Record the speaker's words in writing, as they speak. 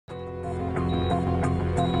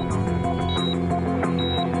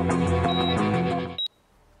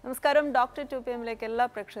നമസ്കാരം ഡോക്ടർ 2PM-ലേക്ക് എല്ലാ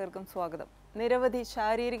പ്രേക്ഷകർക്കും സ്വാഗതം. നിരവധി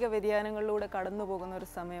ശാരീരിക വ്യതിയാനങ്ങളിലൂടെ കടന്നുപോകുന്ന ഒരു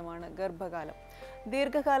സമയമാണ് ഗർഭകാലം.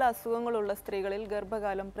 ദീർഘകാല അസുഖങ്ങളുള്ള സ്ത്രീകളിൽ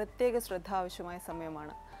ഗർഭകാലം പ്രത്യേക ശ്രദ്ധ ആവശ്യമായ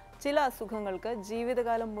സമയമാണ്. ചില അസുഖങ്ങൾക്ക്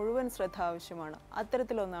ജീവിതകാലം മുഴുവൻ ശ്രദ്ധ ആവശ്യമാണ്.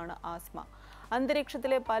 അത്തരത്തിലൊന്നാണ് ആസ്മ.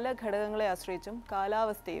 അന്തരീക്ഷത്തിലെ പല ഘടകങ്ങളെ ആശ്രയിച്ചും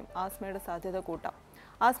കാലാവസ്ഥയും ആസ്മയുടെ സാധ്യത കൂട്ടാം.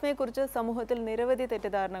 ആസ്മയെക്കുറിച്ച് സമൂഹത്തിൽ നിരവധി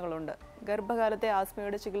തെറ്റിദ്ധാരണകളുണ്ട്. ഗർഭകാലത്തെ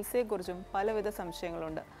ആസ്മയുടെ ചികിത്സയെക്കുറിച്ചും പലവിധ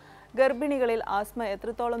സംശയങ്ങളുണ്ട്. ഗർഭിണികളിൽ ആസ്മ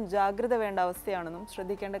എത്രത്തോളം ജാഗ്രത വേണ്ട അവസ്ഥയാണെന്നും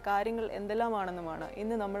ശ്രദ്ധിക്കേണ്ട കാര്യങ്ങൾ എന്തെല്ലാമാണെന്നുമാണ്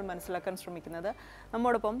ഇന്ന് നമ്മൾ മനസ്സിലാക്കാൻ ശ്രമിക്കുന്നത്.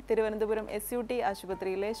 നമ്മോടൊപ്പം തിരുവനന്തപുരം SUT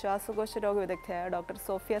ആശുപത്രിയിലെ ശ്വാസകോശ രോഗ വിദഗ്ധയായ ഡോക്ടർ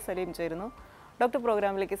സോഫിയ സലീം ചേരുന്നു. ഡോക്ടർ,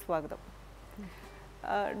 പ്രോഗ്രാമിലേക്ക് സ്വാഗതം.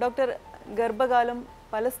 ഡോക്ടർ, ഗർഭകാലം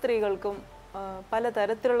പല സ്ത്രീകൾക്കും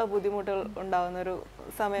പലതരത്തിലുള്ള ബുദ്ധിമുട്ടുകൾ ഉണ്ടാകുന്നൊരു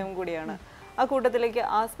സമയം കൂടിയാണ്. ആ കൂട്ടത്തിലേക്ക്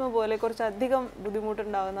ആസ്മ പോലെ കുറച്ചധികം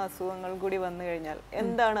ബുദ്ധിമുട്ടുണ്ടാകുന്ന അസുഖങ്ങൾ കൂടി വന്നു കഴിഞ്ഞാൽ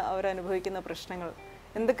എന്താണ് അവർ അനുഭവിക്കുന്ന പ്രശ്നങ്ങൾ?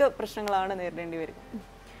 എന്തൊക്കെ പ്രശ്നങ്ങളാണ് നേരിടേണ്ടി വരിക?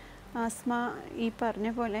 ആസ്മ ഈ പറഞ്ഞ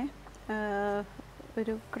പോലെ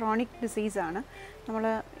ഒരു ക്രോണിക് ഡിസീസാണ്. നമ്മൾ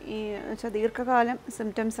ഈ ദീർഘകാലം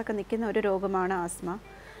സിംറ്റംസൊക്കെ നിൽക്കുന്ന ഒരു രോഗമാണ് ആസ്മ.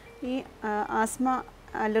 ഈ ആസ്മ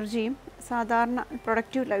അലർജിയും സാധാരണ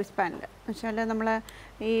പ്രൊഡക്റ്റീവ് ലൈഫ് സ്പാനിൽ വെച്ചാൽ നമ്മൾ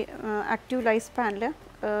ഈ ആക്റ്റീവ് ലൈഫ് സ്പാനിൽ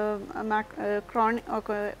ക്രോണിക്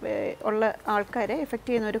ഉള്ള ആൾക്കാരെ എഫക്റ്റ്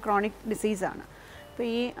ചെയ്യുന്ന ഒരു ക്രോണിക് ഡിസീസാണ്. അപ്പോൾ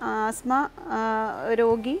ഈ ആസ്മ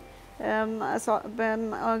രോഗി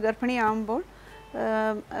ഗർഭിണിയാകുമ്പോൾ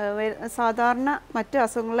സാധാരണ മറ്റ്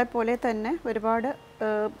അസുഖങ്ങളെ പോലെ തന്നെ ഒരുപാട്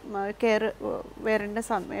കെയർ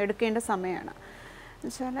എടുക്കേണ്ട സമയമാണ്.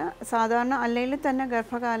 എന്നുവെച്ചാൽ സാധാരണ അല്ലെങ്കിൽ തന്നെ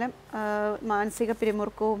ഗർഭകാലം മാനസിക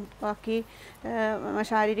പിരിമുറുക്കവും ബാക്കി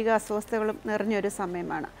ശാരീരിക അസ്വസ്ഥതകളും നിറഞ്ഞൊരു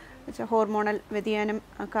സമയമാണ്. ഹോർമോണൽ വ്യതിയാനം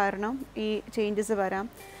കാരണം ഈ ചേഞ്ചസ് വരാം.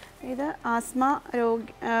 ഇത് ആസ്മ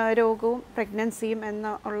രോഗവും പ്രഗ്നൻസിയും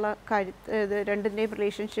ഉള്ള ഇത് രണ്ടിൻ്റെയും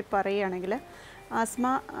റിലേഷൻഷിപ്പ് പറയുകയാണെങ്കിൽ ആസ്മ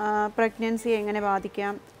പ്രഗ്നൻസിയെ എങ്ങനെ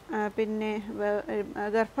ബാധിക്കാം, പിന്നെ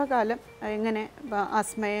ഗർഭകാലം എങ്ങനെ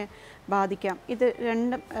ആസ്മയെ ബാധിക്കാം, ഇത്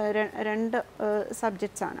രണ്ട്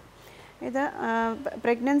സബ്ജക്ട്സാണ്. ഇത്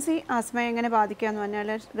പ്രഗ്നൻസി ആസ്മയെ എങ്ങനെ ബാധിക്കുക എന്ന്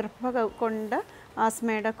പറഞ്ഞാൽ ഗർഭം കൊണ്ട്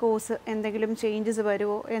ആസ്മയുടെ കോസ് എന്തെങ്കിലും ചേഞ്ചസ്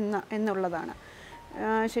വരുമോ എന്നുള്ളതാണ്.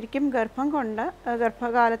 ശരിക്കും ഗർഭം കൊണ്ട്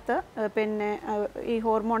ഗർഭകാലത്ത് പിന്നെ ഈ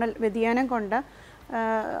ഹോർമോണൽ വ്യതിയാനം കൊണ്ട്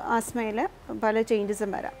ആസ്മയിൽ പല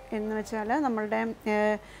ചേഞ്ചസും വരാം. എന്ന് വെച്ചാൽ നമ്മളുടെ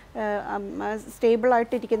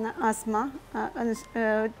സ്റ്റേബിളായിട്ടിരിക്കുന്ന ആസ്മ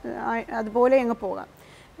അതുപോലെ അങ്ങ് പോകാം.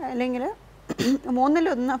 അല്ലെങ്കിൽ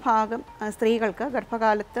 1/3 ഭാഗം സ്ത്രീകൾക്ക്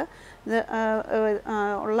ഗർഭകാലത്ത്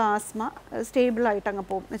ഉള്ള ആസ്മ സ്റ്റേബിളായിട്ട് അങ്ങ്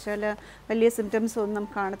പോകും. എന്ന് വെച്ചാൽ വലിയ സിംറ്റംസ് ഒന്നും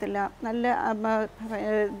കാണത്തില്ല. നല്ല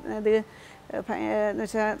ഇത് എന്ന്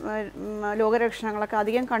വെച്ചാൽ രോഗലക്ഷണങ്ങളൊക്കെ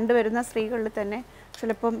അധികം കണ്ടുവരുന്ന സ്ത്രീകളിൽ തന്നെ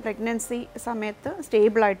ചിലപ്പം പ്രഗ്നൻസി സമയത്ത്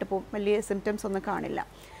സ്റ്റേബിളായിട്ട് പോകും, വലിയ സിംറ്റംസ് ഒന്നും കാണില്ല.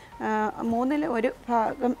 1/3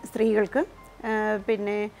 ഭാഗം സ്ത്രീകൾക്ക്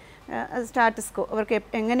പിന്നെ സ്റ്റാറ്റസ് കോ അവർക്ക്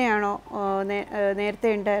എങ്ങനെയാണോ നേരത്തെ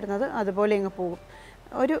ഉണ്ടായിരുന്നത് അതുപോലെ അങ്ങ് പോകും.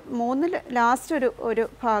 ഒരു ലാസ്റ്റ് ഒരു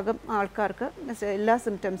ഭാഗം ആൾക്കാർക്ക് എല്ലാ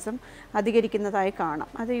സിംറ്റംസും അധികരിക്കുന്നതായി കാണാം.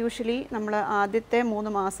 അത് യൂഷ്വലി നമ്മൾ ആദ്യത്തെ 3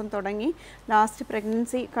 മാസം തുടങ്ങി ലാസ്റ്റ്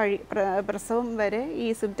പ്രഗ്നൻസി പ്രസവം വരെ ഈ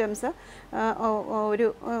സിംറ്റംസ്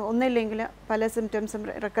ഒന്നില്ലെങ്കിൽ പല സിംറ്റംസും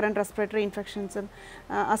റിക്കറൻറ്റ് റെസ്പിറേറ്ററി ഇൻഫെക്ഷൻസും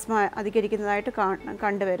ആസ്മ അധികരിക്കുന്നതായിട്ട്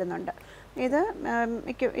കണ്ടുവരുന്നുണ്ട്.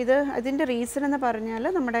 ഇതിൻ്റെ റീസൺ എന്ന് പറഞ്ഞാൽ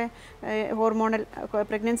നമ്മുടെ ഹോർമോണൽ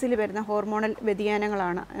പ്രഗ്നൻസിയിൽ വരുന്ന ഹോർമോണൽ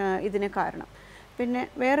വ്യതിയാനങ്ങളാണ് ഇതിന് കാരണം. പിന്നെ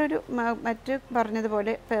വേറൊരു മറ്റ്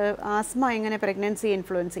പറഞ്ഞതുപോലെ ആസ്മ എങ്ങനെ പ്രഗ്നൻസി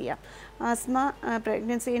ഇൻഫ്ലുവൻസ് ചെയ്യാം. ആസ്മ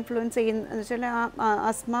പ്രഗ്നൻസി ഇൻഫ്ലുവൻസ് ചെയ്യുന്ന വെച്ചാൽ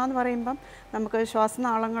ആസ്മ എന്ന് പറയുമ്പം നമുക്ക്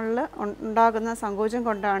ശ്വാസനാളങ്ങളിൽ ഉണ്ടാകുന്ന സങ്കോചം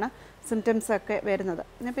കൊണ്ടാണ് സിംറ്റംസൊക്കെ വരുന്നത്.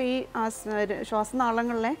 അപ്പോൾ ഈ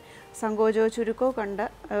ശ്വാസനാളങ്ങളിലെ സങ്കോചമോ ചുരുക്കമോ കണ്ട്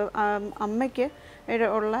അമ്മയ്ക്ക്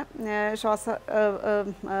ഉള്ള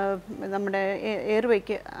നമ്മുടെ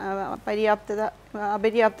എയർവേക്ക്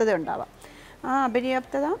അപര്യാപ്തത ഉണ്ടാവാം. ആ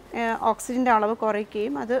അപര്യാപ്തത ഓക്സിജൻ്റെ അളവ്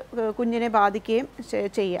കുറയ്ക്കുകയും അത് കുഞ്ഞിനെ ബാധിക്കുകയും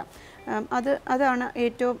ചെയ്യാം. അതാണ്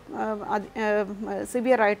ഏറ്റവും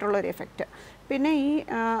സിവിയർ ആയിട്ടുള്ളൊരു എഫക്റ്റ്. പിന്നെ ഈ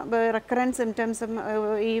റെക്കറൻറ്റ് സിംറ്റംസും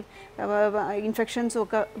ഈ ഇൻഫെക്ഷൻസും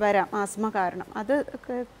ഒക്കെ വരാം ആസ്മ കാരണം. അത്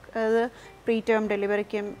പ്രീ ടേം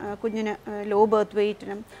ഡെലിവറിക്കും കുഞ്ഞിന് ലോ ബർത്ത്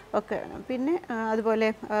വെയ്റ്റിനും ഒക്കെ. പിന്നെ അതുപോലെ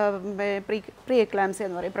പ്രീ എക്ലാംസിയ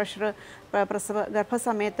എന്ന് പറയും,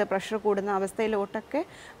 ഗർഭസമയത്ത് പ്രഷർ കൂടുന്ന അവസ്ഥയിലോട്ടൊക്കെ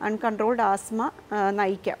അൺകൺട്രോൾഡ് ആസ്മ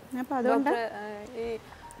നയിക്കാം. അപ്പോൾ അതുകൊണ്ട് ഈ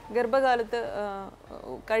ഗർഭകാലത്ത്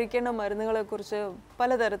കഴിക്കേണ്ട മരുന്നുകളെക്കുറിച്ച്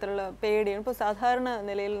പലതരത്തിലുള്ള പേടിയാണ്. ഇപ്പോൾ സാധാരണ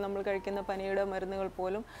നിലയിൽ നമ്മൾ കഴിക്കുന്ന പനിയുടെ മരുന്നുകൾ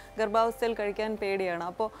പോലും ഗർഭാവസ്ഥയിൽ കഴിക്കാൻ പേടിയാണ്.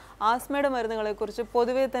 അപ്പോൾ ആസ്മയുടെ മരുന്നുകളെക്കുറിച്ച്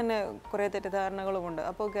പൊതുവേ തന്നെ കുറേ തെറ്റിദ്ധാരണകളുമുണ്ട്.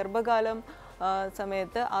 അപ്പോൾ ഗർഭകാലം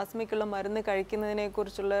സമയത്ത് ആസ്മയ്ക്കുള്ള മരുന്ന്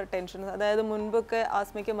കഴിക്കുന്നതിനെക്കുറിച്ചുള്ള ടെൻഷൻ, അതായത് മുൻപൊക്കെ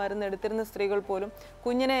ആസ്മയ്ക്ക് മരുന്ന് എടുത്തിരുന്ന സ്ത്രീകൾ പോലും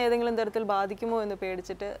കുഞ്ഞിനെ ഏതെങ്കിലും തരത്തിൽ ബാധിക്കുമോ എന്ന്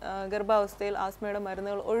പേടിച്ചിട്ട് ഗർഭാവസ്ഥയിൽ ആസ്മയുടെ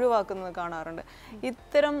മരുന്നുകൾ ഒഴിവാക്കുന്നത് കാണാറുണ്ട്.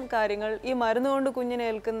 ഇത്തരം കാര്യങ്ങൾ ഈ മരുന്ന് കൊണ്ട് കുഞ്ഞിനെ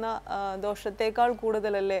ഏൽക്കുന്ന ദോഷത്തേക്കാൾ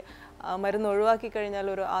കൂടുതലല്ലേ മരുന്ന് ഒഴിവാക്കി കഴിഞ്ഞാൽ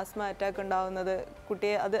ഒരു ആസ്മ അറ്റാക്ക് ഉണ്ടാവുന്നത്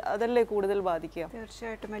കുട്ടിയെ അതല്ലേ കൂടുതൽ ബാധിക്കുക?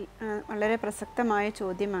 തീർച്ചയായിട്ടും വളരെ പ്രസക്തമായ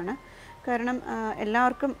ചോദ്യമാണ്. കാരണം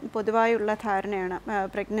എല്ലാവർക്കും പൊതുവായുള്ള ധാരണയാണ്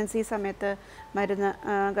പ്രഗ്നൻസി സമയത്ത് മരുന്ന്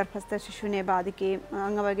ഗർഭസ്ഥ ശിശുവിനെ ബാധിക്കുകയും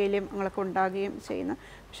അംഗവൈകല്യങ്ങളൊക്കെ ഉണ്ടാകുകയും ചെയ്യുന്നു.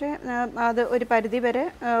 പക്ഷേ അത് ഒരു പരിധിവരെ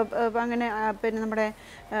അങ്ങനെ പിന്നെ നമ്മുടെ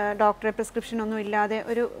ഡോക്ടറെ പ്രിസ്ക്രിപ്ഷനൊന്നും ഇല്ലാതെ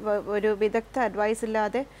ഒരു വിദഗ്ധ അഡ്വൈസ്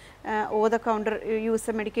ഇല്ലാതെ over the counter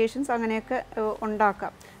use medications അങ്ങനെയൊക്കെ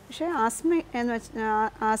ഉണ്ടാക്കാം. പക്ഷേ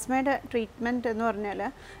ആസ്മയുടെ ട്രീറ്റ്മെൻറ്റ് എന്ന് പറഞ്ഞാൽ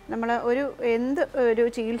നമ്മൾ എന്ത് ഒരു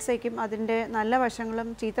ചികിത്സയ്ക്കും അതിൻ്റെ നല്ല വശങ്ങളും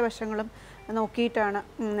ചീത്ത വശങ്ങളും നോക്കിയിട്ടാണ്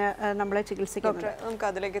നമ്മൾ ചികിത്സിക്കുന്നത്. നമുക്ക്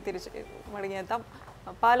അതിലേക്ക് തിരിച്ച് മടങ്ങിയെത്താം.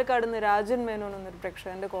 പാലക്കാട് നിന്ന് രാജൻ മേനോൻ എന്നൊരു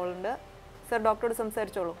പ്രേക്ഷകൻ്റെ കോളുണ്ട്. സർ, ഡോക്ടറോട്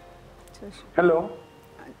സംസാരിച്ചോളൂ.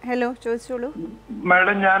 ഹലോ, ചോദിച്ചോളൂ.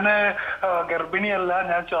 മാഡം, ഞാൻ ഗർഭിണിയല്ല,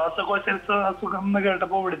 ഞാൻ ശ്വാസകോശ അസുഖം എന്ന്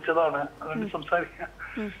കേട്ടപ്പോൾ വിളിച്ചതാണ്. അതുകൊണ്ട് സംസാരിക്കാൻ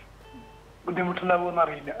ബുദ്ധിമുട്ടുണ്ടാവുമെന്ന്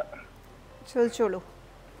അറിയില്ല. ചോദിച്ചോളൂ.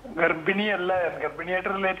 ഗർഭിണിയല്ല, ഗർഭിണിയായിട്ട്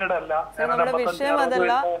റിലേറ്റഡ് അല്ല. നമ്മുടെ വിഷയം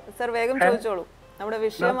അതല്ല സർ, വേഗം ചോദിച്ചോളൂ. നമ്മുടെ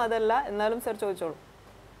വിഷയം അതല്ല, എന്നാലും സർ ചോദിച്ചോളൂ.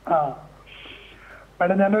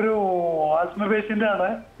 മാഡം, ഞാനൊരു ആസ്മ പേഷ്യന്റ് ആണ്.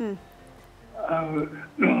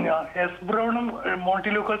 എസ്ബ്രോണും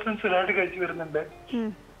മോണ്ടിലൂക്കോസും സ്ഥിരമായിട്ട് കഴിച്ചു വരുന്നുണ്ട്.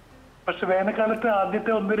 പക്ഷെ വേനൽക്കാലത്ത്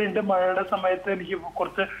ആദ്യത്തെ 1-2 മഴയുടെ സമയത്ത് എനിക്ക്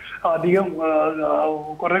കുറച്ച് അധികം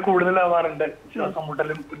കുറെ കൂടുതലാവാറുണ്ട് ശ്വാസം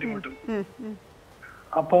മുട്ടലും ബുദ്ധിമുട്ടും.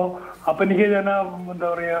 അപ്പൊ എനിക്ക് ഞാൻ എന്താ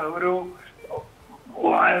പറയാ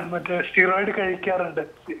മറ്റേ സ്റ്റിറോയിഡ് കഴിക്കാറുണ്ട്.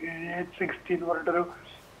 60 എന്ന് പറഞ്ഞിട്ടൊരു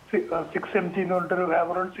 6 mg എന്ന് പറഞ്ഞിട്ടൊരു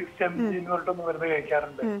അറൌണ്ട് 6 mg എന്ന് പറഞ്ഞിട്ടൊന്ന് മരുന്ന്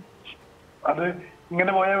കഴിക്കാറുണ്ട്. അത്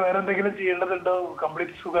ഇങ്ങനെ പോയാൽ വേറെ എന്തെങ്കിലും ചെയ്യേണ്ടതുണ്ടോ?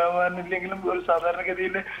 കംപ്ലീറ്റ് സുഖമാവാനില്ലെങ്കിലും ഒരു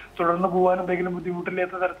സാധാരണഗതിയിൽ തുടർന്ന് പോകാൻ എന്തെങ്കിലും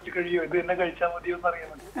ബുദ്ധിമുട്ടില്ലാത്ത തരത്തിൽ കഴിയുമോ? ഇത് തന്നെ കഴിച്ചാൽ മതിയോ എന്ന്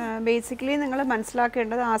അറിയാൻ. ബേസിക്കലി നിങ്ങൾ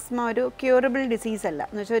മനസ്സിലാക്കേണ്ടത് ആസ്മ ഒരു ക്യൂറബിൾ ഡിസീസ് അല്ല.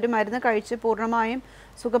 എന്ന് വെച്ചാൽ ഒരു മരുന്ന് കഴിച്ച് പൂർണ്ണമായും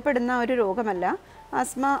സുഖപ്പെടുന്ന ഒരു രോഗമല്ല.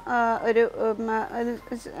 ആസ്മ ഒരു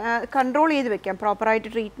കൺട്രോൾ ചെയ്ത് വെക്കാം, പ്രോപ്പറായിട്ട്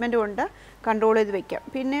ട്രീറ്റ്മെൻറ്റ് കൊണ്ട് കൺട്രോൾ ചെയ്ത് വെക്കാം.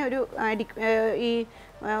 പിന്നെ ഈ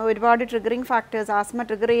ഒരുപാട് ട്രിഗറിങ് ഫാക്ടേഴ്സ്, ആസ്മ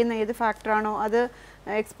ട്രിഗർ ചെയ്യുന്ന ഏത് ഫാക്ടറാണോ അത്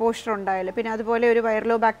എക്സ്പോഷർ ഉണ്ടായാൽ, പിന്നെ അതുപോലെ ഒരു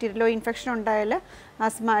വൈറലോ ബാക്ടീരിയലോ ഇൻഫെക്ഷൻ ഉണ്ടായാൽ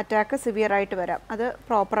ആസ്മ അറ്റാക്ക് സിവിയറായിട്ട് വരാം. അത്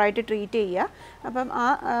പ്രോപ്പറായിട്ട് ട്രീറ്റ് ചെയ്യുക. അപ്പം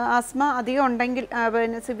ആസ്മ അധികം ഉണ്ടെങ്കിൽ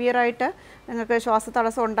പിന്നെ സിവിയറായിട്ട് നിങ്ങൾക്ക്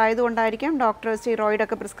ശ്വാസതടസ്സം ഉണ്ടായതുകൊണ്ടായിരിക്കും ഡോക്ടർ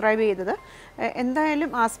സ്റ്റിറോയിഡൊക്കെ പ്രിസ്ക്രൈബ് ചെയ്തത്.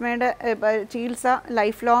 എന്തായാലും ആസ്മയുടെ ചികിത്സ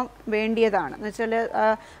ലൈഫ് ലോങ് വേണ്ടിയതാണ്. എന്ന് വെച്ചാൽ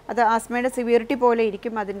അത് ആസ്മയുടെ സിവിയറിറ്റി പോലെ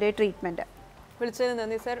ഇരിക്കും അതിൻ്റെ ട്രീറ്റ്മെൻറ്റ്. വിളിച്ചതിന്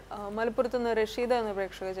നന്ദി സർ. മലപ്പുറത്ത് നിന്ന് റഷീദ എന്ന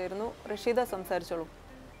പ്രേക്ഷക ചേരുന്നു. റഷീദ, സംസാരിച്ചോളൂ.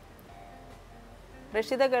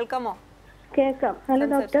 റഷീദ, കേൾക്കാമോ? കേൾക്കാം. Hello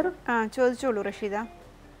doctor. ചോദിച്ചോളൂ റഷീദ.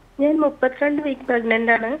 ഞാൻ 32 വീക്ക്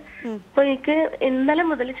പ്രഗ്നന്റ് ആണ്. അപ്പൊ എനിക്ക് ഇന്നലെ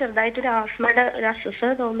മുതൽ ചെറുതായിട്ടൊരു ആസ്മയുടെ ഒരു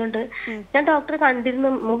അസ്വസ്ഥത തോന്നുന്നുണ്ട്. ഞാൻ ഡോക്ടറെ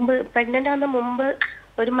കണ്ടിരുന്നു മുമ്പ്, പ്രഗ്നന്റ് ആവുന്ന മുമ്പ്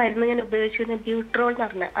ഒരു മരുന്ന് ഞാൻ ഉപയോഗിച്ചിരുന്നു, ബ്യൂട്രോൾ എന്ന്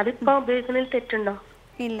പറഞ്ഞ. അതിപ്പോ ഉപയോഗിക്കുന്നതിൽ തെറ്റുണ്ടോ?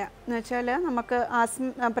 ഇല്ല. എന്ന് വെച്ചാൽ നമുക്ക്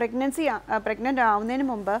പ്രഗ്നന്റ് ആവുന്നതിന്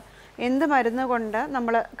മുമ്പ് എന്ത് മരുന്ന് കൊണ്ട്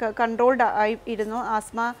നമ്മൾ കൺട്രോൾഡ് ആയി ഇരുന്നു,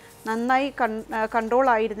 ആസ്മ നന്നായി കൺട്രോൾ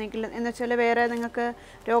ആയിരുന്നെങ്കിൽ, എന്ന് വെച്ചാൽ വേറെ നിങ്ങൾക്ക്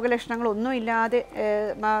രോഗലക്ഷണങ്ങളൊന്നും ഇല്ലാതെ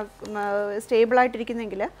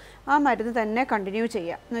സ്റ്റേബിളായിട്ടിരിക്കുന്നെങ്കിൽ ആ മരുന്ന് തന്നെ കണ്ടിന്യൂ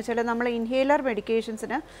ചെയ്യുക. എന്ന് വെച്ചാൽ നമ്മൾ ഇൻഹേലർ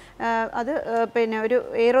മെഡിക്കേഷൻസിന് അത് പിന്നെ ഒരു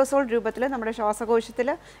എയറോസോൾ രൂപത്തിൽ നമ്മുടെ ശ്വാസകോശത്തിൽ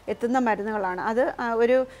എത്തുന്ന മരുന്നുകളാണ്. അത്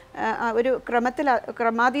ഒരു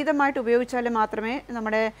ക്രമാതീതമായിട്ട് ഉപയോഗിച്ചാൽ മാത്രമേ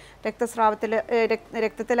നമ്മുടെ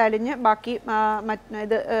രക്തത്തിൽ അലിഞ്ഞ് ബാക്കി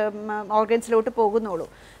ഇത് ഓർഗൻസിലോട്ട് പോകുന്നുള്ളൂ.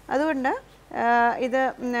 അതുകൊണ്ട് ഇത്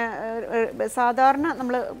സാധാരണ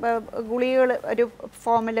നമ്മൾ ഗുളികകൾ ഒരു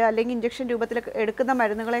ഫോമിൽ അല്ലെങ്കിൽ ഇഞ്ചക്ഷൻ രൂപത്തിൽ എടുക്കുന്ന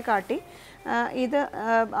മരുന്നുകളെ കാട്ടി ഇത്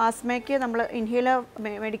ആസ്മയ്ക്ക് നമ്മൾ ഇൻഹേലർ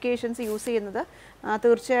മെഡിക്കേഷൻസ് യൂസ് ചെയ്യുന്നത്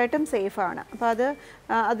തീർച്ചയായിട്ടും സേഫാണ്. അപ്പോൾ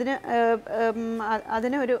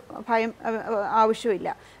അതിനൊരു ഭയം ആവശ്യമില്ല.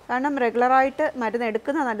 കാരണം റെഗുലറായിട്ട് മരുന്ന്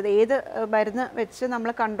എടുക്കുന്ന നല്ലത്. ഏത് മരുന്ന് വെച്ച് നമ്മൾ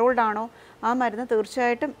കൺട്രോൾഡ് ആണോ ആ മരുന്ന്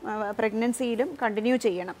തീർച്ചയായിട്ടും പ്രഗ്നൻസിയിലും കണ്ടിന്യൂ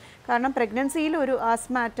ചെയ്യണം. കാരണം പ്രഗ്നൻസിയിൽ ഒരു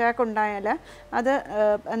ആസ്മ അറ്റാക്ക് ഉണ്ടായാൽ അത്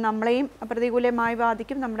നമ്മളെയും പ്രതികൂലമായി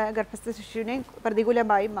ബാധിക്കും, നമ്മുടെ ഗർഭസ്ഥ ശിശുവിനെയും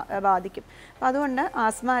പ്രതികൂലമായി ബാധിക്കും. അപ്പോൾ അതുകൊണ്ട്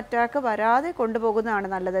ആസ്മ അറ്റാക്ക് വരാതെ കൊണ്ടുപോകുന്നതാണ്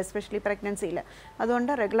നല്ലത്, എസ്പെഷ്യലി പ്രഗ്നൻസിയിൽ.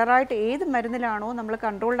 അതുകൊണ്ട് റെഗുലറായിട്ട് ഏത് മരുന്നിലാണോ നമ്മൾ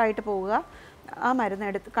കൺട്രോൾഡ് ആയിട്ട് പോവുക ആ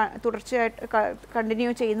മരുന്ന് തുടർച്ചയായിട്ട്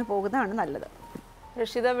കണ്ടിന്യൂ ചെയ്യുന്നു പോകുന്നതാണ് നല്ലത്.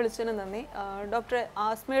 റഷീദ, വിളിച്ചതിന് നന്ദി. ഡോക്ടറെ,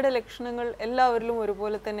 ആസ്മയുടെ ലക്ഷണങ്ങൾ എല്ലാവരിലും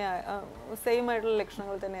ഒരുപോലെ തന്നെ സെയിം ആയിട്ടുള്ള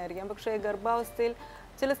ലക്ഷണങ്ങൾ തന്നെ ആയിരിക്കാം. പക്ഷേ ഗർഭാവസ്ഥയിൽ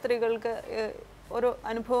ചില സ്ത്രീകൾക്ക് ഓരോ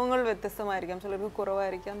അനുഭവങ്ങൾ വ്യത്യസ്തമായിരിക്കാം. ചിലർക്ക്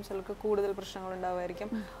കുറവായിരിക്കാം, ചിലർക്ക് കൂടുതൽ പ്രശ്നങ്ങൾ ഉണ്ടാവുമായിരിക്കും.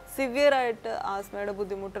 സിവിയറായിട്ട് ആസ്മയുടെ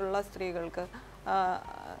ബുദ്ധിമുട്ടുള്ള സ്ത്രീകൾക്ക്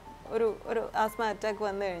ഒരു ആസ്മ അറ്റാക്ക്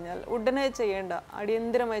വന്നു കഴിഞ്ഞാൽ ഉടനെ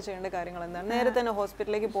അടിയന്തരമായി ചെയ്യേണ്ട കാര്യങ്ങൾ എന്താണ്? നേരെ തന്നെ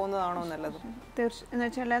ഹോസ്പിറ്റലിലേക്ക് പോകുന്നതാണോ നല്ലത്? എന്ന്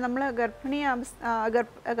വെച്ചാൽ നമ്മൾ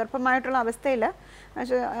ഗർഭമായിട്ടുള്ള അവസ്ഥയിൽ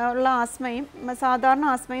ഉള്ള ആസ്മയും സാധാരണ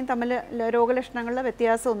ആസ്മയും തമ്മിൽ രോഗലക്ഷണങ്ങളിൽ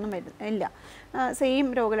വ്യത്യാസമൊന്നും ഇല്ല. സെയിം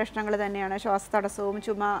രോഗലക്ഷണങ്ങൾ തന്നെയാണ്. ശ്വാസതടസ്സവും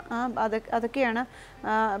ചുമ അതൊക്കെയാണ്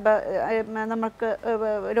നമുക്ക്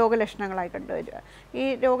രോഗലക്ഷണങ്ങളായി കണ്ടുവരിക. ഈ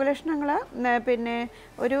രോഗലക്ഷണങ്ങൾ പിന്നെ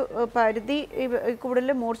ഒരു പരിധി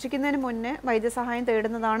കൂടുതൽ മൂർച്ഛിക്കുന്നതിന് മുന്നേ വൈദ്യസഹായം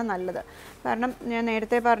തേടുന്നതാണ് നല്ലത്. കാരണം ഞാൻ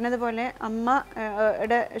നേരത്തെ പറഞ്ഞതുപോലെ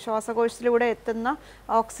അമ്മയുടെ ശ്വാസകോശത്തിലൂടെ എത്തുന്ന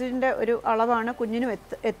ഓക്സിജൻ്റെ ഒരു അളവാണ് കുഞ്ഞിനും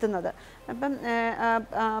എത്തുന്നത്. അപ്പം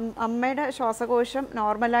അമ്മയുടെ ശ്വാസകോശം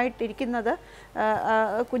നോർമലായിട്ടിരിക്കുന്നത്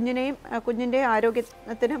കുഞ്ഞിൻ്റെ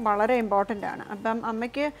ആരോഗ്യത്തിന് വളരെ ഇമ്പോർട്ടൻ്റ് ആണ്. അപ്പം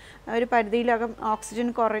അമ്മയ്ക്ക് ഒരു പരിധിയിലകം ഓക്സിജൻ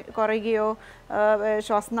കുറയുകയോ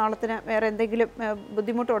ശ്വാസനാളത്തിന് വേറെ എന്തെങ്കിലും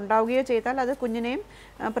ബുദ്ധിമുട്ടുണ്ടാവുകയോ ചെയ്താൽ അത് കുഞ്ഞിനെയും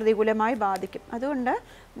പ്രതികൂലമായി ബാധിക്കും. അതുകൊണ്ട്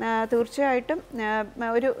തീർച്ചയായിട്ടും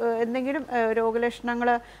എന്തെങ്കിലും രോഗലക്ഷണങ്ങൾ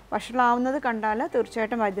വഷളാവുന്നത് കണ്ടാൽ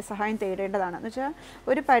തീർച്ചയായിട്ടും വൈദ്യസഹായം തേടേണ്ടതാണ്. എന്ന് വെച്ചാൽ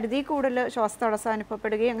ഒരു പരിധി കൂടുതൽ ശ്വാസതടസ്സം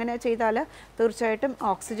അനുഭവപ്പെടുകയും അങ്ങനെ ചെയ്താൽ തീർച്ചയായിട്ടും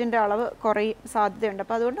ഓക്സിജൻ്റെ അളവ് കുറയും സാധ്യതയുണ്ട്.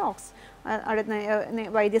 അപ്പോൾ അതുകൊണ്ട്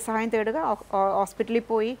വൈദ്യസഹായം തേടുക. ഹോസ്പിറ്റലിൽ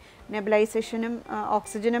പോയി നെബുലൈസേഷനും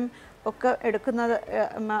ഓക്സിജനും ഒക്കെ എടുക്കുന്നത്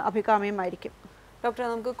അഭികാമ്യമായിരിക്കും. ഡോക്ടർ,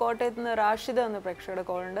 നമുക്ക് കോട്ടയത്ത് നിന്ന് റാഷിദ എന്ന പ്രേക്ഷകരുടെ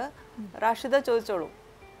കോളുണ്ട്. റാഷിദ, ചോദിച്ചോളൂ.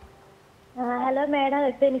 ഹലോ മാഡം,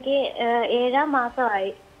 ഇപ്പൊ എനിക്ക് 7-ാം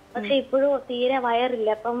മാസമായി. പക്ഷെ ഇപ്പോഴും തീരെ വയറില്ല.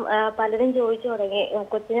 അപ്പം പലരും ചോദിച്ചു തുടങ്ങി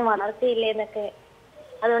കൊച്ചിന് വളർച്ചയില്ലേന്നൊക്കെ.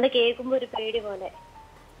 അതുകൊണ്ട് കേൾക്കുമ്പോ ഒരു പേടി പോലെ.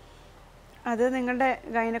 അത് നിങ്ങളുടെ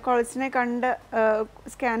ഗൈനക്കോളജിസ്റ്റിനെ കണ്ട്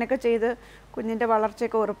സ്കാനൊക്കെ ചെയ്ത് കുഞ്ഞിൻ്റെ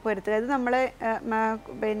വളർച്ചയൊക്കെ ഉറപ്പുവരുത്തുക. ഇത് നമ്മളെ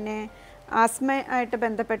പിന്നെ ആസ്മയായിട്ട്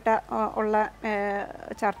ബന്ധപ്പെട്ട ഉള്ള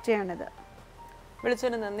ചർച്ചയാണിത്.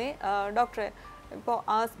 വിളിച്ചതിന് നന്ദി. ഡോക്ടറെ, ഇപ്പോൾ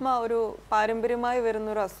ആസ്മ ഒരു പാരമ്പര്യമായി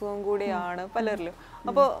വരുന്നൊരു അസുഖം കൂടിയാണ് പലരിലും.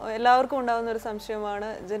 അപ്പോൾ എല്ലാവർക്കും ഉണ്ടാകുന്ന ഒരു സംശയമാണ്,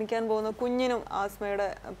 ജനിക്കാൻ പോകുന്ന കുഞ്ഞിനും ആസ്മയുടെ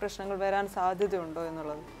പ്രശ്നങ്ങൾ വരാൻ സാധ്യതയുണ്ടോ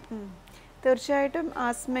എന്നുള്ളത്. തീർച്ചയായിട്ടും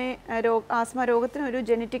ആസ്മ രോഗത്തിന് ഒരു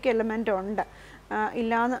ജനറ്റിക് എലമെൻ്റ് ഉണ്ട്.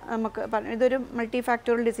 ഇല്ലാന്ന് നമുക്ക് ഇതൊരു മൾട്ടി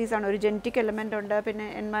ഫാക്ടോറിയൽ ഡിസീസാണ്. ഒരു ജനറ്റിക് എലമെൻ്റ് ഉണ്ട്, പിന്നെ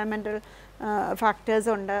എൻവയറമെൻ്റൽ ഫാക്ടേഴ്സ്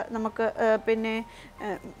ഉണ്ട്, നമുക്ക് പിന്നെ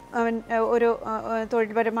ഒരു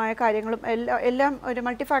തൊഴിൽപരമായ കാര്യങ്ങളും എല്ലാം ഒരു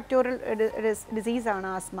multi factorial ഡിസീസാണ്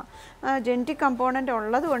asthma. Genetic component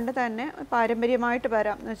ഉള്ളത് കൊണ്ട് തന്നെ പാരമ്പര്യമായിട്ട്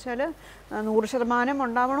വരാം. എന്ന് വെച്ചാൽ 100%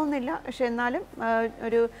 ഉണ്ടാവണമെന്നില്ല, പക്ഷെ എന്നാലും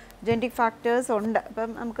ഒരു ജനറ്റിക് ഫാക്ടേഴ്സ് ഉണ്ട്.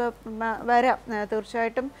 അപ്പം നമുക്ക് വരാം,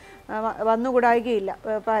 തീർച്ചയായിട്ടും വന്നുകൂടായികയില്ല.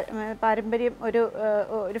 പാരമ്പര്യം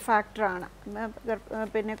ഒരു ഫാക്ടറാണ്.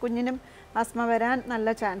 പിന്നെ കുഞ്ഞിനും ആസ്മ വരാൻ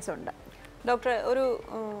നല്ല ചാൻസ് ഉണ്ട്. ഡോക്ടറെ,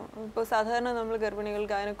 ഇപ്പോൾ സാധാരണ നമ്മൾ ഗർഭിണികൾ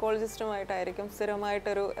ഗൈനക്കോളജിസ്റ്റുമായിട്ടായിരിക്കും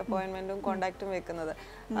സ്ഥിരമായിട്ടൊരു അപ്പോയിൻമെൻറ്റും കോണ്ടാക്റ്റും വെക്കുന്നത്.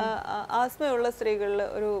 ആസ്മയുള്ള സ്ത്രീകളിൽ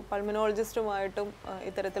ഒരു പൾമനോളജിസ്റ്റുമായിട്ടും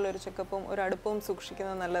ഇത്തരത്തിലൊരു ചെക്കപ്പും ഒരു അടുപ്പവും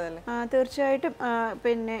സൂക്ഷിക്കുന്നത് നല്ലതല്ലേ? തീർച്ചയായിട്ടും.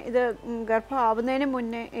 പിന്നെ ഇത് ഗർഭമാവുന്നതിന്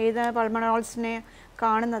മുന്നേ ഏത് പൾമനോളജിസ്റ്റിനെ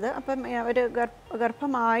കാണുന്നത്. അപ്പം ഒരു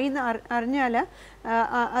ഗർഭമായി അറിഞ്ഞാൽ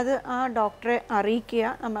അത് ആ ഡോക്ടറെ അറിയിക്കുക,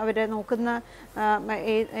 അവരെ നോക്കുന്ന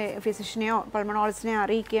ഫിസിഷ്യനെയോ പൾമണോളജിസ്റ്റിനെയോ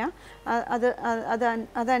അറിയിക്കുക.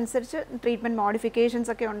 അതനുസരിച്ച് ട്രീറ്റ്മെൻറ്റ്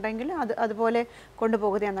മോഡിഫിക്കേഷൻസ് ഒക്കെ ഉണ്ടെങ്കിൽ അതുപോലെ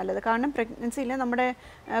കൊണ്ടുപോകുകയാണ് നല്ലത്. കാരണം പ്രഗ്നൻസിയിൽ നമ്മുടെ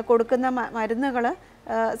കൊടുക്കുന്ന മരുന്നുകൾ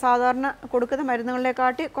സാധാരണ കൊടുക്കുന്ന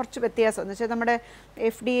മരുന്നുകളെക്കാട്ടി കുറച്ച് വ്യത്യാസം എന്ന് വെച്ചാൽ നമ്മുടെ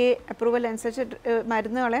FDA അപ്രൂവൽ അനുസരിച്ച്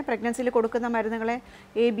മരുന്നുകളെ പ്രഗ്നൻസിയിൽ കൊടുക്കുന്ന മരുന്നുകളെ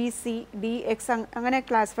ABC, D, X അങ്ങനെ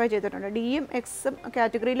ക്ലാസിഫൈ ചെയ്തിട്ടുണ്ട്. Dയും Xും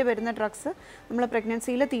കാറ്റഗറിയിൽ വരുന്ന ഡ്രഗ്സ് നമ്മൾ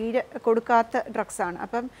പ്രഗ്നൻസിയിൽ തീരെ കൊടുക്കാത്ത ഡ്രഗ്സാണ്.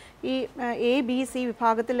 അപ്പം ഈ ABC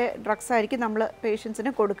വിഭാഗത്തിലെ ഡ്രഗ്സ് ആയിരിക്കും നമ്മൾ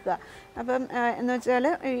പേഷ്യൻസിന് കൊടുക്കുക. അപ്പം എന്ന് വെച്ചാൽ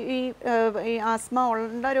ഈ ആസ്മ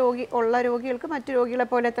ഉള്ള രോഗികൾക്ക് മറ്റു രോഗികളെ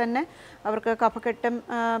പോലെ തന്നെ അവർക്ക് കഫക്കെട്ടും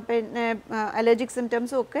പിന്നെ അലർജിക്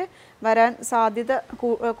സിംറ്റംസും ഒക്കെ വരാൻ സാധ്യത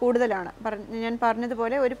കൂടുതലാണ്. ഞാൻ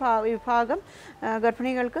പറഞ്ഞതുപോലെ ഒരു വിഭാഗം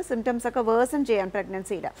ഗർഭിണികൾക്ക് സിംറ്റംസ് ഒക്കെ വേഴ്സൺ ചെയ്യാൻ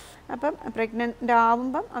പ്രഗ്നൻസിയിൽ. അപ്പം പ്രഗ്നൻ്റ്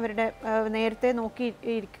ആവുമ്പം അവരുടെ നേരത്തെ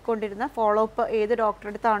നോക്കിക്കൊണ്ടിരുന്ന ഫോളോ അപ്പ് ഏത് ഡോക്ടറെ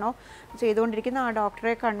അടുത്താണോ ചെയ്തുകൊണ്ടിരിക്കുന്ന ആ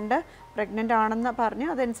ഡോക്ടറെ കണ്ട് പ്രഗ്നൻ്റ് ആണെന്ന് പറഞ്ഞ്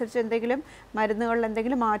അതനുസരിച്ച് എന്തെങ്കിലും മരുന്നുകളിൽ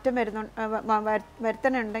എന്തെങ്കിലും മാറ്റം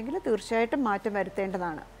വരുത്തണമെങ്കിൽ തീർച്ചയായിട്ടും മാറ്റം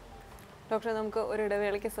വരുത്തേണ്ടതാണ്. ഡോക്ടറെ, നമുക്ക് ഒരു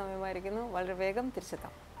ഇടവേളയ്ക്ക് സമയമായിരിക്കുന്നു. വളരെ വേഗം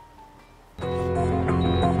തിരിച്ചെത്താം.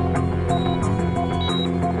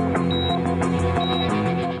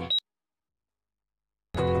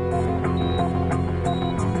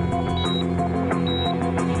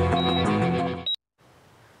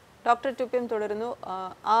 ഡോക്ടർ ടുപ്യം തുടരുന്നു.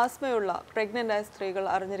 ആസ്മയുള്ള പ്രഗ്നൻ്റായ സ്ത്രീകൾ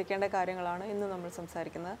അറിഞ്ഞിരിക്കേണ്ട കാര്യങ്ങളാണ് ഇന്ന് നമ്മൾ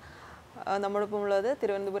സംസാരിക്കുന്നത്. നമ്മളിപ്പം ഉള്ളത്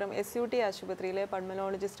തിരുവനന്തപുരം SUT ആശുപത്രിയിലെ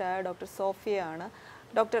പൾമനോളജിസ്റ്റായ ഡോക്ടർ സോഫിയ ആണ്.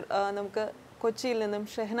 ഡോക്ടർ, നമുക്ക് കൊച്ചിയിൽ നിന്നും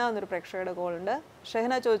ഷെഹന എന്നൊരു പ്രേക്ഷകയുടെ കോൾ ഉണ്ട്.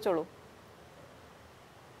 ഷെഹന ചോദിച്ചോളൂ.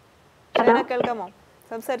 ഷെഹന കേൾക്കാമോ?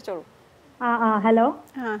 സംസാരിച്ചോളൂ. ഹലോ,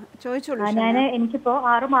 ചോദിച്ചോളൂ. എനിക്കിപ്പോ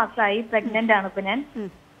 6 മാസമായി പ്രഗ്നന്റ് ആണ് ഇപ്പൊ ഞാൻ.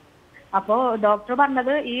 അപ്പോ ഡോക്ടർ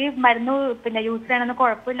പറഞ്ഞത് ഈ മരുന്ന് യൂസ് ചെയ്യണമെന്ന്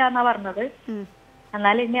കുഴപ്പമില്ല എന്നാ പറഞ്ഞത്.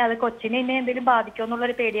 എന്നാലും ഇനി അത് കൊച്ചിനെ ഇനി എന്തെങ്കിലും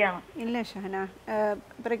ബാധിക്കുമെന്നുള്ളൊരു പേടിയാണ്. ഇല്ല ഷഹന,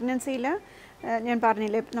 പ്രഗ്നൻസിയിൽ ഞാൻ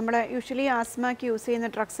പറഞ്ഞില്ലേ, നമ്മുടെ യൂഷ്വലി ആസ്മയ്ക്ക് യൂസ് ചെയ്യുന്ന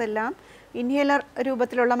ഡ്രഗ്സ് എല്ലാം ഇൻഹേലർ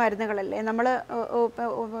രൂപത്തിലുള്ള മരുന്നുകളല്ലേ. നമ്മൾ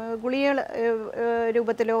ഗുളികകൾ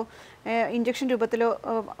രൂപത്തിലോ ഇഞ്ചക്ഷൻ രൂപത്തിലോ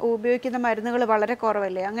ഉപയോഗിക്കുന്ന മരുന്നുകൾ വളരെ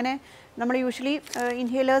കുറവല്ലേ. അങ്ങനെ നമ്മൾ യൂഷ്വലി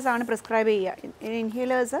ഇൻഹേലേഴ്സാണ് പ്രിസ്ക്രൈബ് ചെയ്യുക.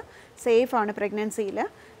 ഇൻഹേലേഴ്സ് സേഫാണ് പ്രഗ്നൻസിയിൽ.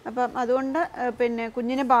 അപ്പം അതുകൊണ്ട്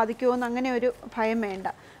കുഞ്ഞിനെ ബാധിക്കുമോ എന്ന് അങ്ങനെ ഒരു ഭയം വേണ്ട.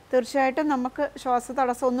 തീർച്ചയായിട്ടും നമുക്ക്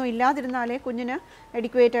ശ്വാസതടസ്സമൊന്നും ഇല്ലാതിരുന്നാലേ കുഞ്ഞിന്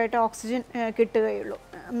എഡിക്വേറ്റ് ആയിട്ട് ഓക്സിജൻ കിട്ടുകയുള്ളൂ.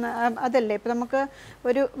 അതല്ലേ ഇപ്പോൾ നമുക്ക്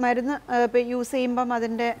ഒരു മരുന്ന് യൂസ് ചെയ്യുമ്പം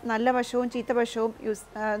അതിൻ്റെ നല്ല വശവും ചീത്ത വശവും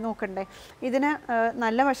നോക്കണ്ടേ. ഇതിന്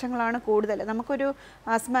നല്ല വശങ്ങളാണ് കൂടുതൽ. നമുക്കൊരു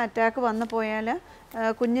ആസ്മ അറ്റാക്ക് വന്നു പോയാൽ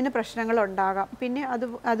കുഞ്ഞിന് പ്രശ്നങ്ങളുണ്ടാകാം. പിന്നെ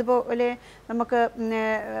അതുപോലെ നമുക്ക്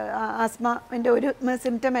ആസ്മൻ്റെ ഒരു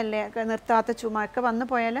സിംറ്റം അല്ലേ, നിർത്താത്ത ചുമ ഒക്കെ വന്നു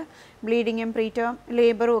പോയാൽ ബ്ലീഡിങ്ങും പ്രീറ്റേം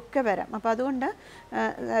ലേബറും ഒക്കെ വരാം. അപ്പോൾ അതുകൊണ്ട്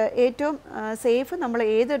ഏറ്റവും സേഫ് നമ്മൾ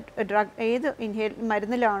ഏത്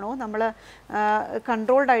മരുന്നിലാണോ നമ്മൾ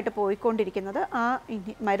കൺട്രോൾഡായിട്ട് പോയിക്കൊണ്ടിരിക്കുന്നത് ആ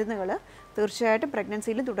മരുന്നുകൾ തീർച്ചയായിട്ടും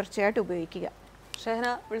പ്രഗ്നൻസിയിലും തുടർച്ചയായിട്ട് ഉപയോഗിക്കുക. ഷെഹന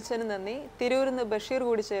വിളിച്ചതിന് നന്ദി. തിരൂരിൽ നിന്ന് ബഷീർ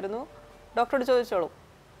കൂടി ചേരുന്നു. ഡോക്ടറോട് ചോദിച്ചോളൂ.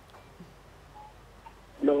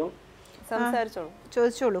 ഹലോ,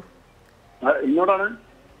 ചോദിച്ചോളൂ. എന്നോടാണ്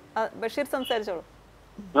ബഷീർ, സംസാരിച്ചോളൂ.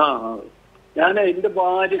 ഞാൻ എന്റെ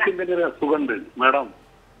ഭാര്യക്ക് ഒരു അസുഖമുണ്ട് മാഡം.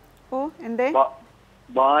 എന്തേ?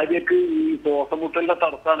 ഭാര്യക്ക് ഈ ശ്വാസമുട്ടലിന്റെ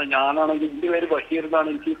തടസ്സാണ്. ഞാനാണെങ്കിൽ എന്റെ പേര് ബഷീർ എന്നാണ്.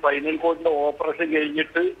 എനിക്ക് സ്പൈനൽ കോഡിന്റെ ഓപ്പറേഷൻ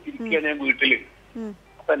കഴിഞ്ഞിട്ട് ഇരിക്കുകയാണ് ഞാൻ വീട്ടില്.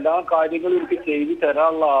 അപ്പൊ എല്ലാ കാര്യങ്ങളും എനിക്ക് ചെയ്തു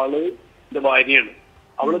തരാനുള്ള ആള് എന്റെ ഭാര്യയാണ്.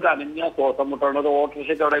 അവള് കനഞ്ഞ ശ്വാസമുട്ടാണ്. ഒരു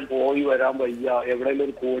ഓട്ടോറിക്ഷയ്ക്ക് അവിടെ പോയി വരാൻ വയ്യ, എവിടെയെങ്കിലും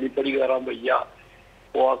ഒരു കോടിപ്പടി കയറാൻ വയ്യ,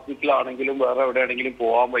 ഹോസ്പിറ്റലാണെങ്കിലും വേറെ എവിടെയാണെങ്കിലും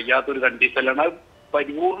പോകാൻ വയ്യാത്തൊരു കണ്ടീഷനിലാണ്.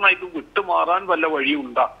 പരിപൂർണമായിട്ടും വിട്ടുമാറാൻ വല്ല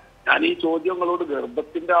വഴിയുണ്ടാ? ഞാൻ ഈ ചോദ്യങ്ങളോട്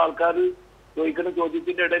ഗർഭത്തിന്റെ ആൾക്കാർ ചോദിക്കുന്ന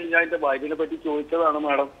ചോദ്യത്തിന്റെ ഇടയിൽ ഞാൻ എന്റെ ഭാര്യനെ പറ്റി ചോദിച്ചതാണ്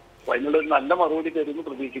മാഡം. അപ്പൊ അതിനുള്ളൊരു നല്ല മറുപടി തരുമെന്ന്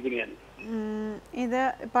പ്രതീക്ഷിക്കുന്നു ഞാൻ. ഇത്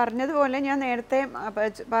പറഞ്ഞതുപോലെ ഞാൻ നേരത്തെ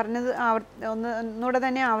പറഞ്ഞത് ഒന്നുകൂടെ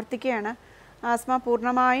തന്നെ ആവർത്തിക്കുകയാണ്. ആസ്മ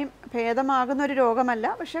പൂർണ്ണമായും ഭേദമാകുന്നൊരു രോഗമല്ല,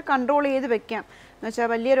 പക്ഷെ കൺട്രോൾ ചെയ്ത് വെക്കാം. എന്ന് വെച്ചാൽ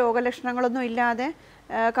വലിയ രോഗലക്ഷണങ്ങളൊന്നും ഇല്ലാതെ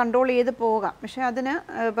കൺട്രോൾ ചെയ്ത് പോകാം. പക്ഷെ അതിന്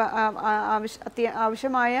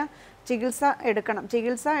ആവശ്യമായ ചികിത്സ എടുക്കണം.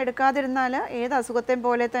 ചികിത്സ എടുക്കാതിരുന്നാൽ ഏത് അസുഖത്തെയും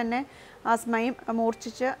പോലെ തന്നെ ആസ്മയും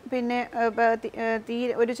മൂർച്ഛിച്ച് പിന്നെ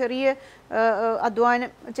ഒരു ചെറിയ അധ്വാനം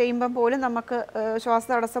ചെയ്യുമ്പം പോലും നമുക്ക്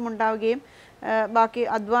ശ്വാസതടസ്സം ഉണ്ടാവുകയും ബാക്കി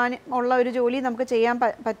അധ്വാനം ഉള്ള ഒരു ജോലി നമുക്ക് ചെയ്യാൻ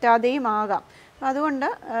പറ്റാതെയും ആകാം. അതുകൊണ്ട്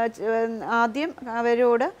ആദ്യം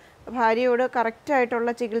ഭാര്യയോട് കറക്റ്റായിട്ടുള്ള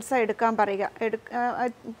ചികിത്സ എടുക്കാൻ പറയുക.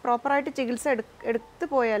 പ്രോപ്പറായിട്ട് ചികിത്സ എടുത്തു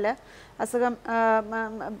പോയാൽ അസുഖം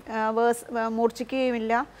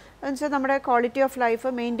മൂർച്ഛിക്കുകയുമില്ല. എന്നുവെച്ചാൽ നമ്മുടെ ക്വാളിറ്റി ഓഫ് ലൈഫ്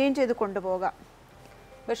മെയിൻറ്റെയിൻ ചെയ്ത് കൊണ്ടുപോകാം.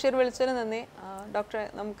 ബഷീർ വിളിച്ചതിന് നന്ദി. ഡോക്ടറെ,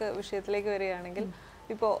 നമുക്ക് വിഷയത്തിലേക്ക് വരികയാണെങ്കിൽ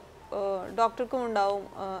ഇപ്പോൾ ഡോക്ടർക്കും ഉണ്ടാവും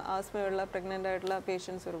ആസ്മയുള്ള പ്രഗ്നൻ്റ് ആയിട്ടുള്ള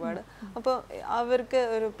പേഷ്യൻസ് ഒരുപാട്. അപ്പോൾ അവർക്ക്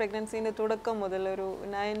ഒരു പ്രഗ്നൻസിൻ്റെ തുടക്കം മുതൽ ഒരു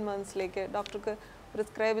 9 മന്ത്സിലേക്ക് ഡോക്ടർക്ക്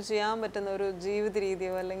പ്രിസ്ക്രൈബ് ചെയ്യാൻ പറ്റുന്ന ഒരു ജീവിത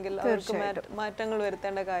രീതിയോ അല്ലെങ്കിൽ അവർക്ക് മാറ്റങ്ങൾ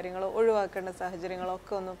വരുത്തേണ്ട കാര്യങ്ങളോ ഒഴിവാക്കേണ്ട സാഹചര്യങ്ങളോ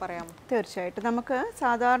ഒക്കെ ഒന്ന് പറയാമോ? തീർച്ചയായിട്ടും. നമുക്ക്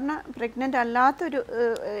സാധാരണ പ്രഗ്നൻ്റ് അല്ലാത്തൊരു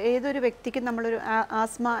ഏതൊരു വ്യക്തിക്കും നമ്മളൊരു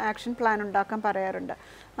ആസ്മ ആക്ഷൻ പ്ലാൻ ഉണ്ടാക്കാൻ പറയാറുണ്ട്.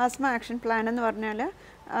 ആസ്മ ആക്ഷൻ പ്ലാൻ എന്ന് പറഞ്ഞാൽ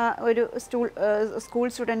ഒരു സ്കൂൾ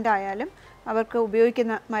സ്റ്റുഡൻ്റ് ആയാലും അവർക്ക്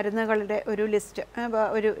ഉപയോഗിക്കുന്ന മരുന്നുകളുടെ ഒരു ലിസ്റ്റ്,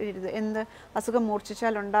 എന്ത് അസുഖം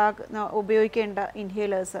മൂർച്ഛിച്ചാൽ ഉപയോഗിക്കേണ്ട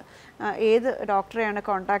ഇൻഹേലേഴ്സ്, ഏത് ഡോക്ടറെയാണ്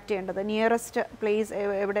കോൺടാക്ട് ചെയ്യേണ്ടത്, നിയറസ്റ്റ് പ്ലേസ്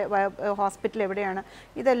എവിടെ, ഹോസ്പിറ്റൽ എവിടെയാണ്,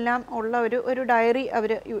 ഇതെല്ലാം ഉള്ള ഒരു ഡയറി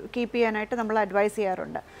അവർ കീപ്പ് ചെയ്യാനായിട്ട് നമ്മൾ അഡ്വൈസ്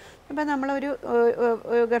ചെയ്യാറുണ്ട്. അപ്പം നമ്മളൊരു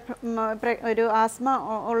ആസ്മ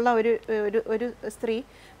ഉള്ള ഒരു സ്ത്രീ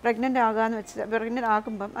പ്രഗ്നൻ്റ്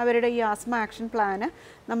ആകുമ്പം അവരുടെ ഈ ആസ്മ ആക്ഷൻ പ്ലാന്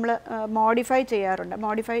നമ്മൾ മോഡിഫൈ ചെയ്യാറുണ്ട്.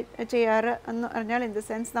 മോഡിഫൈ ചെയ്യാറ് എന്ന് പറഞ്ഞാൽ ഇൻ ദ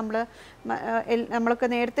സെൻസ് നമ്മൾക്ക്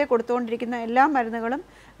നേരത്തെ കൊടുത്തുകൊണ്ടിരിക്കുന്ന എല്ലാ മരുന്നുകളും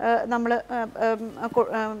നമ്മൾ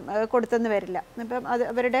കൊടുത്തെന്ന് വരില്ല. അപ്പം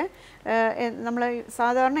അവരുടെ നമ്മൾ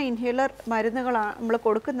സാധാരണ ഇൻഹേലർ മരുന്നുകളാണ് നമ്മൾ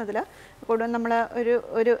കൊടുക്കുന്നതിൽ നമ്മൾ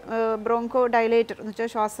ഒരു ബ്രോങ്കോ ഡയലേറ്റർ എന്ന് വെച്ചാൽ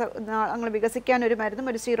ശ്വാസനാളങ്ങൾ വികസിക്കാൻ ഒരു മരുന്നും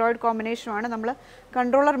ഒരു സ്റ്റീറോയിഡ് കോമ്പിനേഷനുമാണ് നമ്മൾ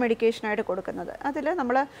കൺട്രോളർ മെഡിക്കേഷനായിട്ട് കൊടുക്കുന്നത്. അതിൽ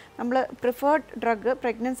നമ്മൾ പ്രിഫേർഡ് ഡ്രഗ്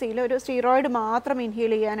പ്രഗ്നൻസിയിൽ ഒരു സ്റ്റീറോയിഡ് മാത്രം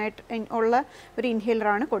ഇൻഹേൽ ചെയ്യാനായിട്ട് ഉള്ള ഒരു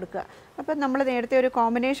ഇൻഹേലറാണ് കൊടുക്കുക. അപ്പം നമ്മൾ നേരത്തെ ഒരു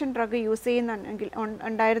കോമ്പിനേഷൻ ഡ്രഗ് യൂസ്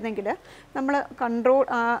ഉണ്ടായിരുന്നെങ്കിൽ നമ്മൾ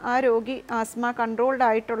ആ രോഗി ആസ്മ കൺട്രോൾഡ്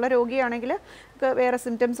ആയിട്ടുള്ള രോഗിയാണെങ്കിൽ നമുക്ക് വേറെ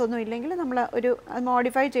സിംറ്റംസ് ഒന്നും ഇല്ലെങ്കിൽ നമ്മൾ ഒരു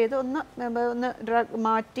മോഡിഫൈ ചെയ്ത് ഒന്ന് ഡ്രഗ്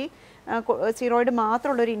മാറ്റി സ്റ്റിറോയിഡ്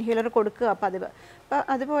മാത്രമുള്ളൊരു ഇൻഹേലർ കൊടുക്കുക പതിവ്. അപ്പോൾ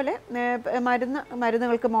അതുപോലെ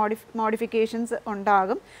മരുന്നുകൾക്ക് മോഡിഫിക്കേഷൻസ്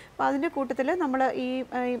ഉണ്ടാകും. അപ്പോൾ അതിൻ്റെ കൂട്ടത്തിൽ നമ്മൾ ഈ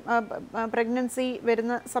പ്രഗ്നൻസി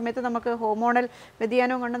വരുന്ന സമയത്ത് നമുക്ക് ഹോർമോണൽ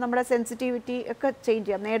വ്യതിയാനം കൊണ്ട് നമ്മുടെ സെൻസിറ്റിവിറ്റി ഒക്കെ ചേഞ്ച്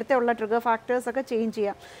ചെയ്യാം. നേരത്തെ ഉള്ള ട്രിഗർ ഫാക്ടേഴ്സ് ഒക്കെ ചേഞ്ച്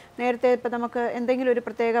ചെയ്യാം. നേരത്തെ ഇപ്പോൾ നമുക്ക് എന്തെങ്കിലും ഒരു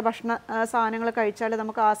പ്രത്യേക ഭക്ഷണ സാധനങ്ങൾ കഴിച്ചാൽ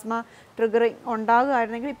നമുക്ക് ആസ്മ ട്രിഗറിങ്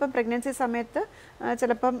ഉണ്ടാകുമായിരുന്നെങ്കിൽ ഇപ്പം പ്രഗ്നൻസി സമയത്ത്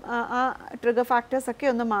ചിലപ്പം ആ ട്രിഗർ ഫാക്ടേഴ്സൊക്കെ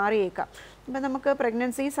ഒന്ന് മാറിയേക്കാം. ഇപ്പം നമുക്ക്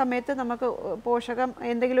പ്രഗ്നൻസി സമയത്ത് നമുക്ക് പോഷകം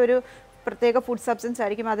എന്തെങ്കിലും ഒരു പ്രത്യേക ഫുഡ് സബ്സ്റ്റൻസ്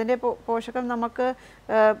ആയിരിക്കും, അതിൻ്റെ പോഷകം നമുക്ക്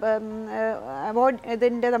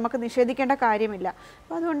നമുക്ക് നിഷേധിക്കേണ്ട കാര്യമില്ല.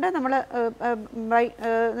 അപ്പോൾ അതുകൊണ്ട് നമ്മൾ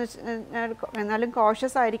എന്നാലും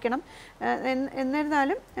കോഷ്യസ് ആയിരിക്കണം.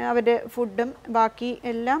 എന്നിരുന്നാലും അവരുടെ ഫുഡും ബാക്കി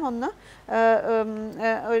എല്ലാം ഒന്ന്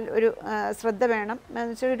ഒരു ശ്രദ്ധ വേണം.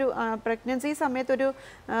 എന്നുവെച്ചാൽ ഒരു പ്രഗ്നൻസി സമയത്ത്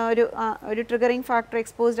ഒരു ട്രിഗറിങ് ഫാക്ടർ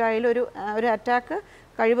എക്സ്പോസ്ഡ് ആയാലും ഒരു അറ്റാക്ക്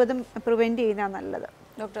കഴിവതും പ്രിവെൻറ്റ് ചെയ്യുന്നതാണ് നല്ലത്.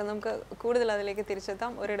 ഡോക്ടർ, നമുക്ക് കൂടുതൽ അതിലേക്ക്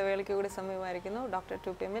തിരിച്ചെത്താം. ഒരിടവേളയ്ക്ക് കൂടി സമയമായിരിക്കുന്നു. ഡോക്ടർ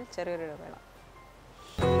 2 PM ചെറിയൊരു ഇടവേള.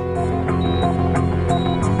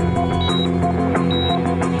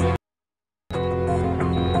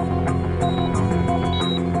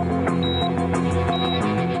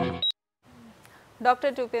 ഡോക്ടർ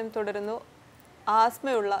 2 PM തുടരുന്നു.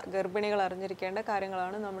 ആസ്മയുള്ള ഗർഭിണികൾ അറിഞ്ഞിരിക്കേണ്ട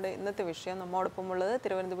കാര്യങ്ങളാണ് നമ്മുടെ ഇന്നത്തെ വിഷയം. നമ്മോടൊപ്പമുള്ളത്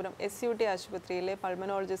തിരുവനന്തപുരം SUT ആശുപത്രിയിലെ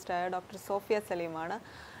പൾമനോളജിസ്റ്റായ ഡോക്ടർ സോഫിയ സലീമാണ്.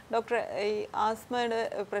 ഡോക്ടർ, ഈ ആസ്മയുടെ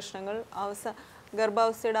പ്രശ്നങ്ങൾ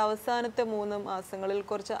ഗർഭാവസ്ഥയുടെ അവസാനത്തെ 3 മാസങ്ങളിൽ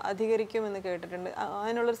കുറച്ച് അധികരിക്കുമെന്ന് കേട്ടിട്ടുണ്ട്.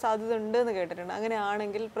 അതിനുള്ളൊരു സാധ്യത ഉണ്ട് എന്ന് കേട്ടിട്ടുണ്ട്.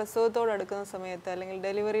 അങ്ങനെയാണെങ്കിൽ പ്രസവത്തോടടുക്കുന്ന സമയത്ത് അല്ലെങ്കിൽ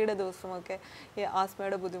ഡെലിവറിയുടെ ദിവസമൊക്കെ ഈ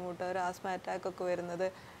ആസ്മയുടെ ബുദ്ധിമുട്ട്, ഒരു ആസ്മ അറ്റാക്കൊക്കെ വരുന്നത്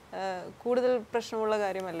കൂടുതൽ പ്രശ്നമുള്ള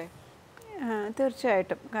കാര്യമല്ലേ?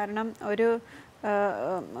 തീർച്ചയായിട്ടും. കാരണം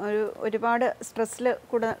ഒരുപാട് സ്ട്രെസ്സിൽ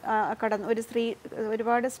ഒരു സ്ത്രീ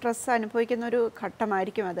ഒരുപാട് സ്ട്രെസ് അനുഭവിക്കുന്ന ഒരു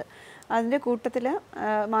ഘട്ടമായിരിക്കും അത്. അതിൻ്റെ കൂട്ടത്തിൽ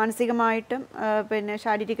മാനസികമായിട്ടും പിന്നെ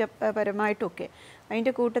ശാരീരികപരമായിട്ടുമൊക്കെ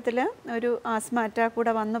അതിൻ്റെ കൂട്ടത്തിൽ ഒരു ആസ്മ അറ്റാക്ക്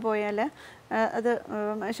കൂടെ വന്നു പോയാൽ അത്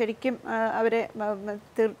ശരിക്കും അവരെ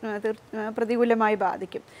പ്രതികൂലമായി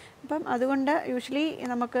ബാധിക്കും. അപ്പം അതുകൊണ്ട് യൂഷ്വലി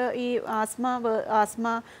നമുക്ക് ഈ ആസ്മ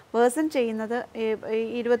വേഴ്സൺ ചെയ്യുന്നത്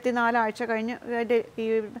 24 ആഴ്ച കഴിഞ്ഞ് ഈ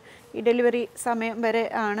ഡെലിവറി സമയം വരെ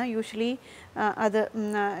ആണ് യൂഷ്വലി അത്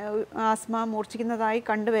ആസ്മ മൂർച്ഛിക്കുന്നതായി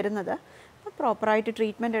കണ്ടുവരുന്നത്. പ്രോപ്പറായിട്ട്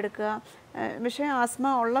ട്രീറ്റ്മെൻറ്റ് എടുക്കുക. പക്ഷേ ആസ്മ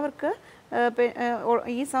ഉള്ളവർക്ക്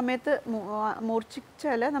ഈ സമയത്ത്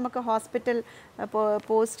മൂർച്ഛിച്ചാൽ നമുക്ക്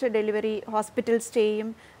പോസ്റ്റ് ഡെലിവറി ഹോസ്പിറ്റൽ സ്റ്റേയും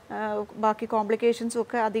ബാക്കി കോംപ്ലിക്കേഷൻസും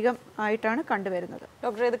ഒക്കെ അധികം ആയിട്ടാണ് കണ്ടുവരുന്നത്.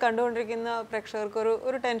 ഡോക്ടർ, ഇത് കണ്ടുകൊണ്ടിരിക്കുന്ന പ്രേക്ഷകർക്ക്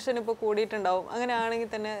ഒരു ടെൻഷൻ ഇപ്പോൾ കൂടിയിട്ടുണ്ടാവും. അങ്ങനെയാണെങ്കിൽ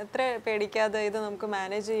തന്നെ എത്ര പേടിക്കാതെ ഇത് നമുക്ക്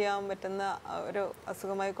മാനേജ് ചെയ്യാൻ പറ്റുന്ന ഒരു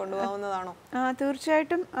അസുഖമായി കൊണ്ടുപോകാവുന്നതാണോ?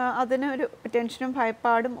 തീർച്ചയായിട്ടും അതിന് ഒരു ടെൻഷനും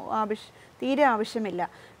ഭയപ്പാടും തീരെ ആവശ്യമില്ല.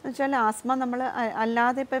 എന്നുവെച്ചാൽ ആസ്മ നമ്മൾ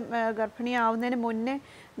അല്ലാതെ ഇപ്പം ഗർഭിണിയാവുന്നതിന് മുന്നേ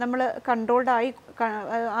നമ്മൾ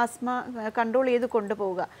ആസ്മ കൺട്രോൾ ചെയ്ത്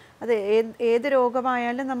കൊണ്ടുപോവുക. അത് ഏത്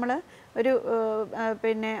രോഗമായാലും നമ്മൾ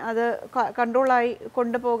പിന്നെ അത് കൺട്രോളായി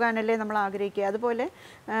കൊണ്ടുപോകാനല്ലേ നമ്മൾ ആഗ്രഹിക്കുക. അതുപോലെ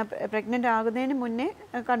പ്രഗ്നൻ്റ് ആകുന്നതിന് മുന്നേ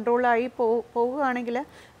കൺട്രോളായി പോവുകയാണെങ്കിൽ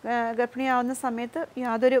ഗർഭിണിയാവുന്ന സമയത്ത്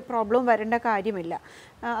യാതൊരു പ്രോബ്ലവും വരേണ്ട കാര്യമില്ല.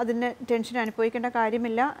 അതിന് ടെൻഷൻ അനുഭവിക്കേണ്ട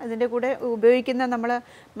കാര്യമില്ല. അതിൻ്റെ കൂടെ ഉപയോഗിക്കുന്ന നമ്മൾ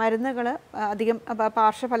മരുന്നുകൾ അധികം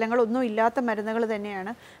പാർശ്വഫലങ്ങളൊന്നും ഇല്ലാത്ത മരുന്നുകൾ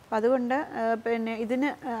തന്നെയാണ്. അപ്പം അതുകൊണ്ട് പിന്നെ ഇതിന്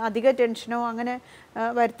അധിക ടെൻഷനോ അങ്ങനെ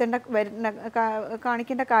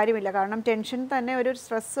കാണിക്കേണ്ട കാര്യമില്ല. കാരണം ടെൻഷൻ തന്നെ ഒരു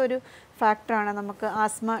സ്ട്രെസ് ഒരു ഫാക്ടറാണ്, നമുക്ക്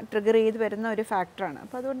ആസ്മ ട്രിഗർ ചെയ്ത് വരുന്ന ഒരു ഫാക്ടറാണ്.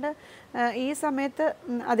 അപ്പോൾ അതുകൊണ്ട് ഈ സമയത്ത്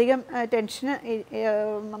അധികം ടെൻഷന്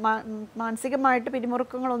മാനസികമായിട്ട്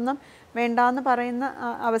പിരിമുറുക്കങ്ങളൊന്നും വേണ്ടാന്ന് പറയുന്ന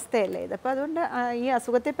അവസ്ഥയല്ലേ ഇത്. അപ്പോൾ അതുകൊണ്ട് ഈ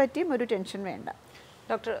അസുഖത്തെ പറ്റിയും ഒരു ടെൻഷൻ വേണ്ട.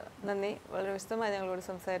 ഡോക്ടർ, നന്ദി. വളരെ വിശദമായി ഞങ്ങളോട്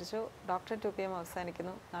സംസാരിച്ചു. ഡോക്ടർ 2 PM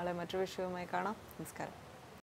അവസാനിക്കുന്നു. നാളെ മറ്റൊരു വിഷയവുമായി കാണാം. നമസ്കാരം.